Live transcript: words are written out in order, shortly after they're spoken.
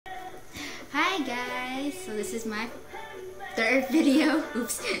Hi guys, so this is my third video.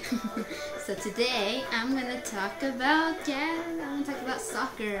 Oops. So today I'm gonna talk about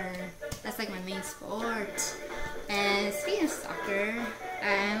soccer. That's like my main sport. And speaking of soccer,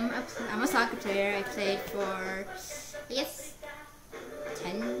 I'm a soccer player. I played for I guess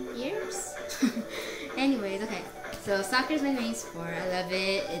 10 years. Anyways, okay. So soccer is my main sport. I love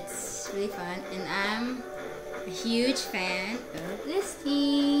it. It's really fun, and I'm a huge fan of this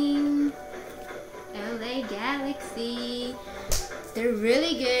team, LA Galaxy. They're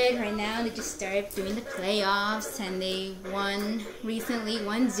really good right now. They just started doing the playoffs and they won recently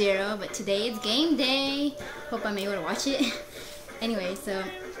 1-0, but today it's game day. Hope I'm able to watch it. Anyway, so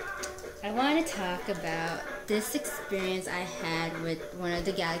I want to talk about this experience I had with one of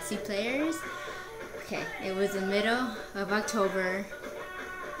the Galaxy players. Okay, it was the middle of October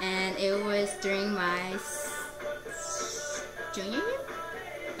and it was during my junior year?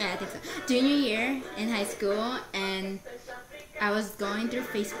 Yeah, I think so. Junior year in high school, and I was going through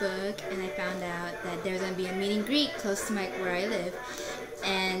Facebook and I found out that there was going to be a meet and greet close to where I live.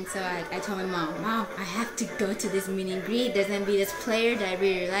 And so I told my mom, "Mom, I have to go to this meet and greet. There's going to be this player that I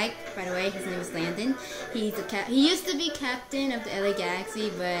really like." By the way, his name is Landon. He used to be captain of the LA Galaxy,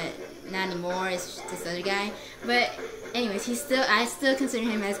 but not anymore. It's just this other guy. But anyways, I still consider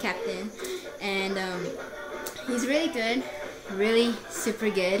him as captain. And he's really good. Really super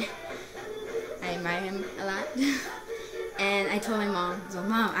good. I admire him a lot. And I told my mom, so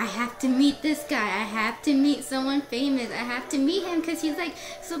Mom, I have to meet this guy. I have to meet someone famous. I have to meet him because he's like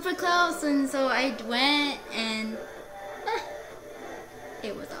super close. And so I went, and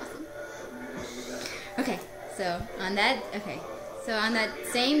it was awesome. Okay, so on that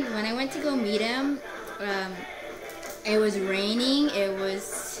same, when I went to go meet him, it was raining. It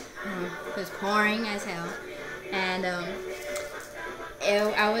was pouring as hell, and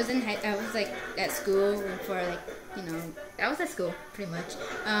I was like at school for I was at school pretty much.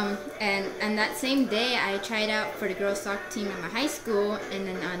 And that same day I tried out for the girls soccer team at my high school, and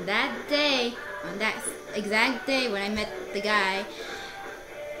then on that exact day when I met the guy,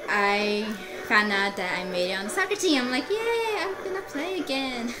 I found out that I made it on the soccer team. I'm like, yay, I'm gonna play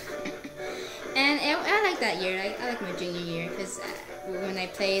again. And I like that year. I like my junior year because when I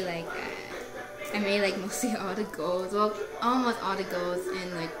played, I made mostly all the goals, well, almost all the goals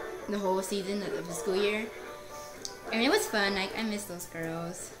in the whole season of the school year. I mean, it was fun. I miss those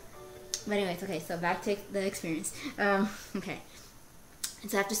girls. But anyways, okay, so back to the experience. Okay,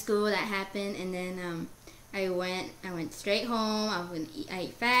 so after school that happened, and then I went straight home. I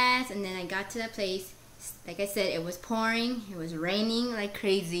ate fast, and then I got to that place. Like I said, it was pouring. It was raining like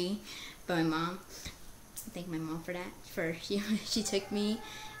crazy. But my mom, I thank my mom for that. She took me,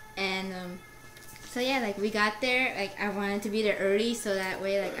 and so yeah, we got there. I wanted to be there early so that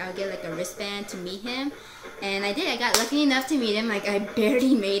way I'll get a wristband to meet him, and I did. I got lucky enough to meet him. I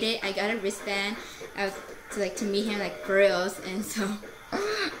barely made it. I got a wristband. To meet him for reals, and so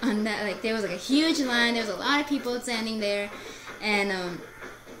on that there was a huge line. There was a lot of people standing there, and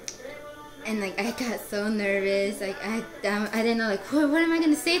I got so nervous. I didn't know what am I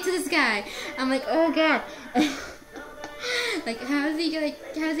gonna say to this guy. I'm like, oh god. How's he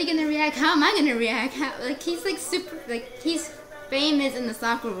gonna react? How am I gonna react? He's super, he's famous in the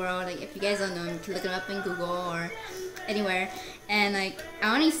soccer world. If you guys don't know him, you can look him up in Google or anywhere. And I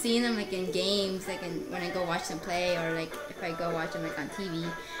only seen him in games, when I go watch them play, or if I go watch him on TV.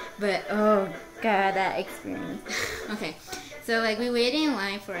 But oh god, that experience. Okay, so we waited in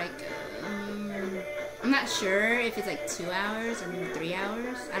line for I'm not sure if it's 2 hours or 3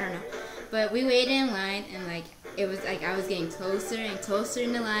 hours. I don't know. But we waited in line, and it was I was getting closer and closer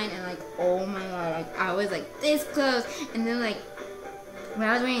in the line, and oh my god, I was this close. And then when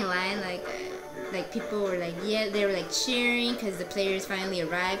I was waiting in line, people were yeah, they were cheering because the players finally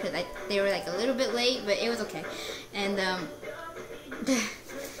arrived, because they were a little bit late, but it was okay. And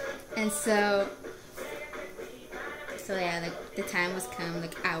and so yeah, the time was come.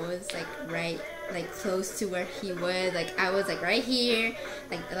 I was right close to where he was. I was right here.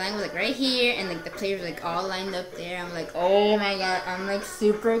 The line was right here, and the players were all lined up there. I'm oh my god, I'm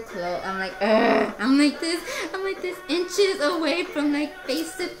super close. I'm ugh. I'm this inches away from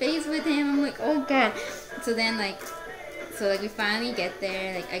face to face with him. I'm oh god. So then we finally get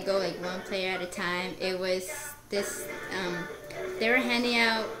there. I go one player at a time. It was this they were handing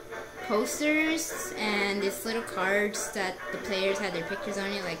out posters and these little cards that the players had their pictures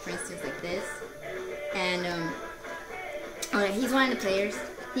on it, for instance this. And he's one of the players.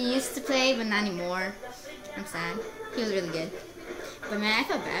 He used to play, but not anymore. I'm sad. He was really good. But man, I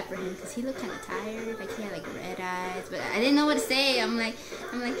felt bad for him because he looked kind of tired. Like he had like red eyes, but I didn't know what to say. I'm like,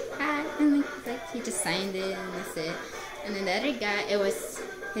 hi. And like he just signed it, and that's it. And then the other guy,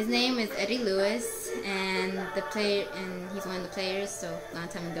 his name is Eddie Lewis, and he's one of the players. So a long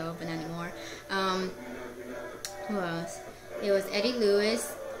time ago, but not anymore. Who else? It was Eddie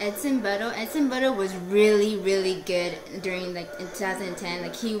Lewis. Edson Butto was really, really good during like in 2010.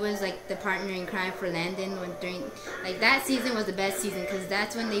 Like he was like the partner in crime for Landon during like that season was the best season because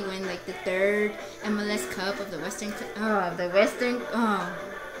that's when they win like the 3rd MLS Cup of the Western.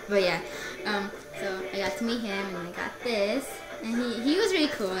 But yeah, so I got to meet him and I got this, and he was really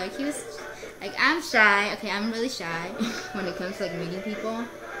cool. Like he was like, I'm shy. Okay, I'm really shy when it comes to like meeting people.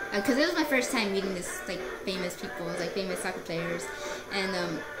 Because it was my first time meeting this like famous people, like famous soccer players,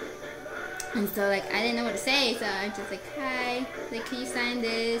 and so like I didn't know what to say, so I'm just like, hi, like can you sign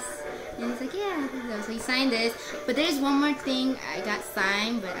this? And he's like, yeah. So he signed this, but there's one more thing I got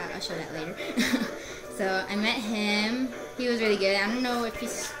signed, but I'll show that later. So I met him. He was really good. I don't know if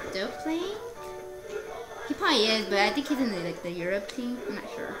he's still playing. He probably is, but I think he's in the Europe team. I'm not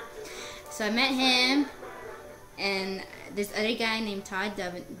sure. So I met him. And this other guy named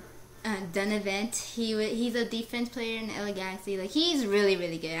Donovan, he's a defense player in the LA Galaxy. Like he's really,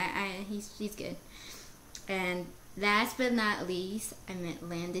 really good. He's good. And last but not least, I met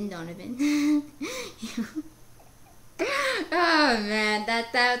Landon Donovan. Oh man,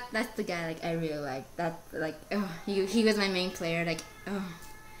 that's the guy like I really like. That like he was my main player. Like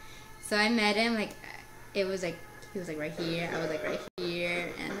so I met him like it was like. He was like right here, I was like right here,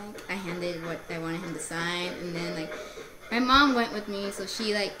 and like I handed what I wanted him to sign, and then like my mom went with me, so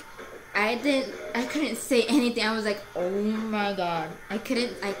she like I couldn't say anything. I was like, oh my god, I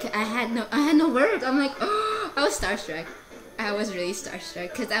had no words. I'm like, oh, I was starstruck. I was really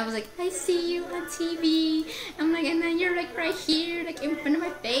starstruck because I was like, I see you on TV. I'm like, and then you're like right here, like in front of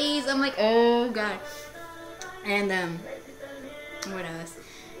my face. I'm like, oh god. And what else?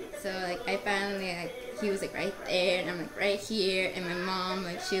 So like I finally like. He was like right there, and I'm like right here, and my mom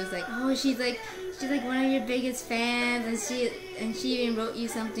like she was like, oh, she's like one of your biggest fans, and she even wrote you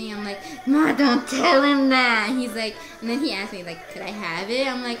something. I'm like, Ma, don't tell him that. And he's like, and then he asked me like, could I have it?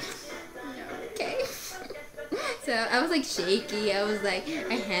 I'm like, okay. So I was like shaky. I was like,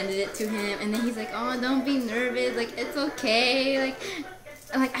 I handed it to him, and then he's like, oh, don't be nervous, like it's okay,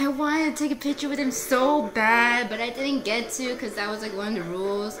 like I wanted to take a picture with him so bad, but I didn't get to because that was like one of the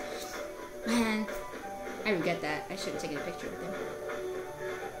rules. Man, I regret that. I should have taken a picture with him.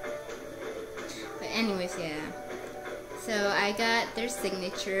 But anyways, yeah. So I got their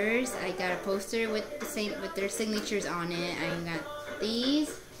signatures. I got a poster with their signatures on it. I got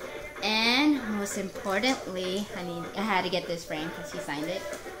these, and most importantly, I had to get this frame because he signed it.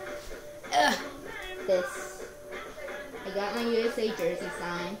 This. I got my USA jersey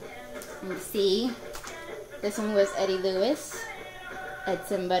signed. You can see this one was Eddie Lewis,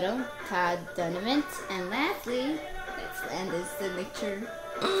 Edson Butto, Todd Donovan, and lastly, that's Landon's signature.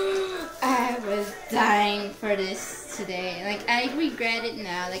 I was dying for this today. Like, I regret it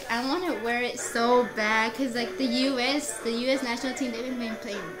now. Like, I want to wear it so bad because, like, the U.S. national team, they've been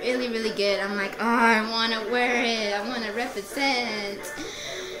playing really, really good. I'm like, oh, I want to wear it. I want to represent.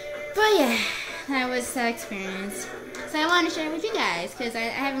 But, yeah, that was that experience. So I want to share it with you guys because I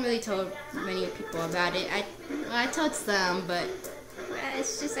haven't really told many people about it. I told some, but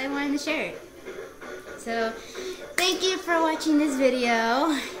it's just I wanted to share it. So thank you for watching this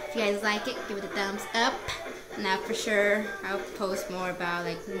video. If you guys like it, give it a thumbs up. Now for sure I'll post more about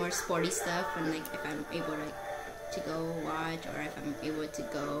like more sporty stuff, and like if I'm able to go watch, or if I'm able to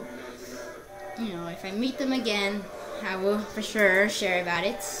go, you know, if I meet them again, I will for sure share about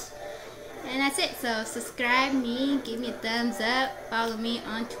it. And that's it. So subscribe me, give me a thumbs up, follow me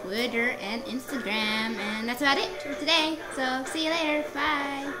on Twitter and Instagram, and that's about it for today. So see you later.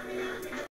 Bye.